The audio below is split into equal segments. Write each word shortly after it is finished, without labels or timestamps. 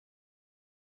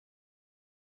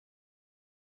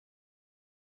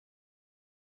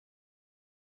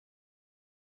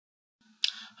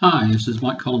Hi, this is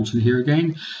Mike Collinson here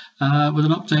again with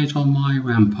an update on my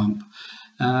ram pump.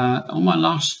 On my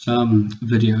last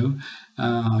video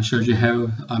I showed you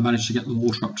how I managed to get the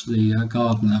water up to the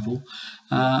garden level,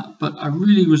 but I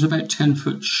really was about 10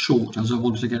 foot short as I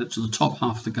wanted to get it to the top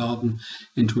half of the garden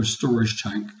into a storage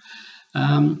tank.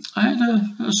 I had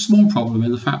a small problem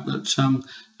in the fact that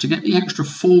to get the extra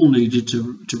fall needed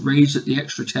to raise it the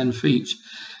extra 10 feet,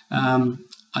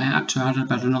 I had to add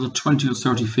about another 20 or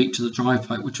 30 feet to the drive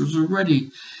pipe, which was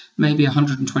already maybe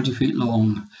 120 feet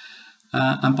long.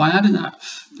 And by adding that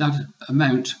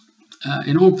amount,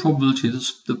 in all probability,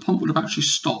 the pump would have actually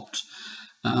stopped.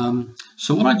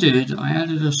 So what I did, I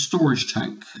added a storage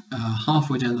tank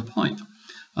halfway down the pipe.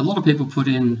 A lot of people put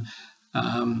in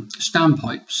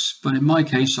standpipes, but in my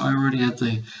case, I already had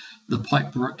the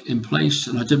pipe work in place,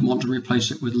 and I didn't want to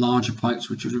replace it with larger pipes,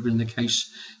 which would have been the case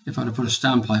if I'd have put a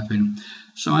standpipe in.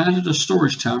 So I added a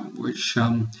storage tank, which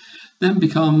then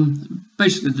become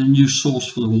basically the new source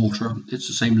for the water. It's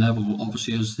the same level,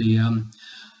 obviously, as the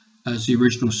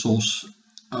original source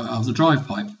of the drive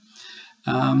pipe.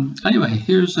 Anyway,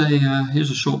 here's a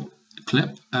short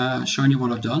clip showing you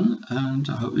what I've done, and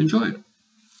I hope you enjoy it.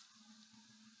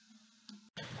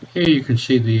 Here you can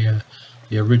see the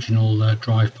original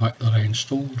drive pipe that I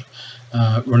installed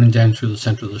running down through the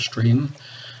centre of the stream,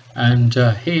 and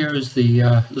here is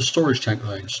the storage tank that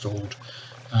I installed.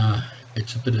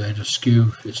 It's a bit out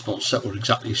askew, it's not settled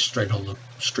exactly straight on the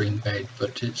stream bed,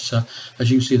 but it's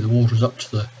as you can see, the water's up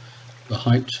to the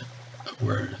height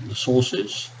where the source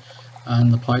is,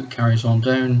 and the pipe carries on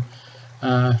down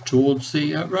towards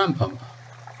the ram pump.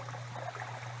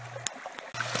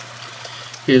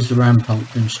 Here's the ram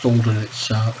pump installed in its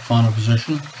final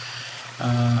position.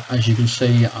 As you can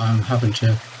see, I'm having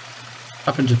to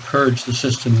purge the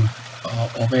system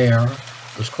of air.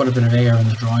 There's quite a bit of air in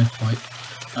the drive pipe.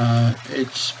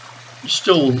 It's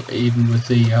still, even with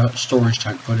the storage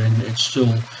tank put in, it's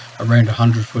still around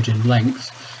 100 foot in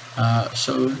length.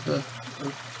 So a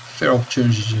fair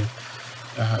opportunity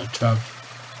to have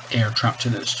air trapped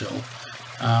in it still.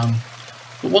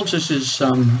 But once this is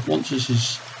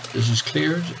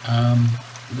cleared,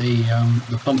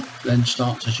 the pump then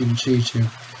starts, as you can see, to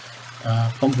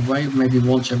pump away maybe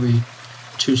once every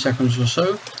 2 seconds or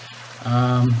so,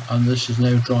 and this is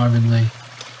now driving the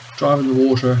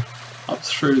water up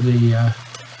through the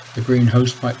green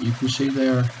hose pipe you can see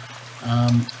there,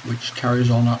 which carries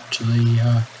on up to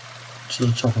the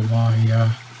top of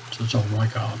my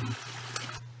garden.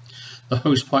 The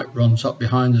hose pipe runs up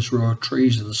behind this row of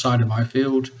trees at the side of my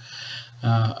field,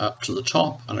 up to the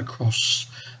top and across,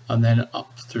 and then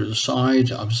up through the side.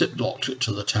 I've zip locked it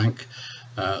to the tank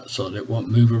so that it won't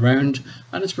move around,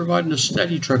 and it's providing a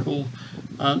steady trickle,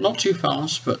 not too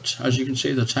fast, but as you can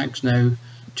see, the tank's now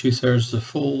 2/3 the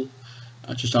full,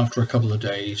 just after a couple of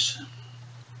days.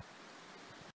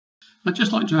 I'd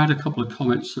just like to add a couple of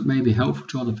comments that may be helpful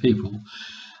to other people.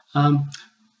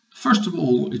 First of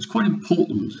all, it's quite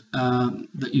important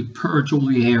that you purge all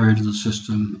the air out of the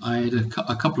system. I had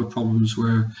a couple of problems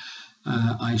where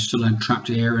I still had trapped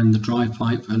air in the drive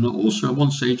pipe, and also at one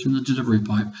stage in the delivery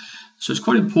pipe. So it's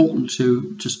quite important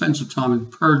to spend some time and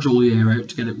purge all the air out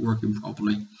to get it working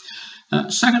properly.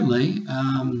 Secondly,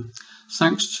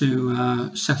 thanks to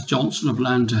Seth Johnson of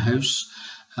Land to House,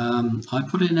 I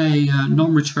put in a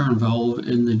non-return valve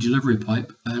in the delivery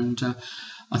pipe, and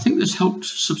I think this helped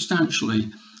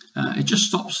substantially. It just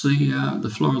stops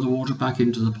the flow of the water back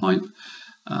into the pipe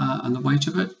and the weight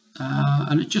of it,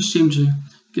 and it just seemed to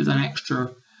give that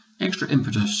extra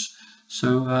impetus.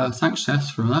 So thanks,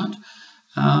 Seth, for that.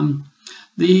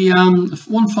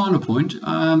 One final point,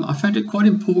 I found it quite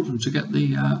important to get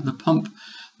the pump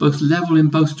both level in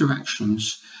both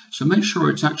directions. So make sure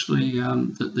it's actually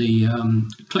that the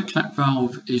click-clack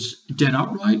valve is dead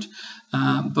upright,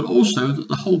 but also that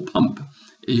the whole pump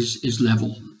is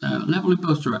level in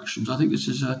both directions. I think this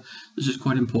is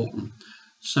quite important.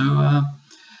 So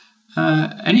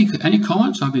any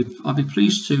comments, I'll be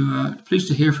pleased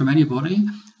to hear from anybody.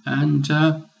 And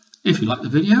if you like the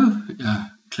video,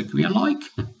 click me a like.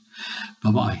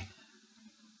 Bye bye.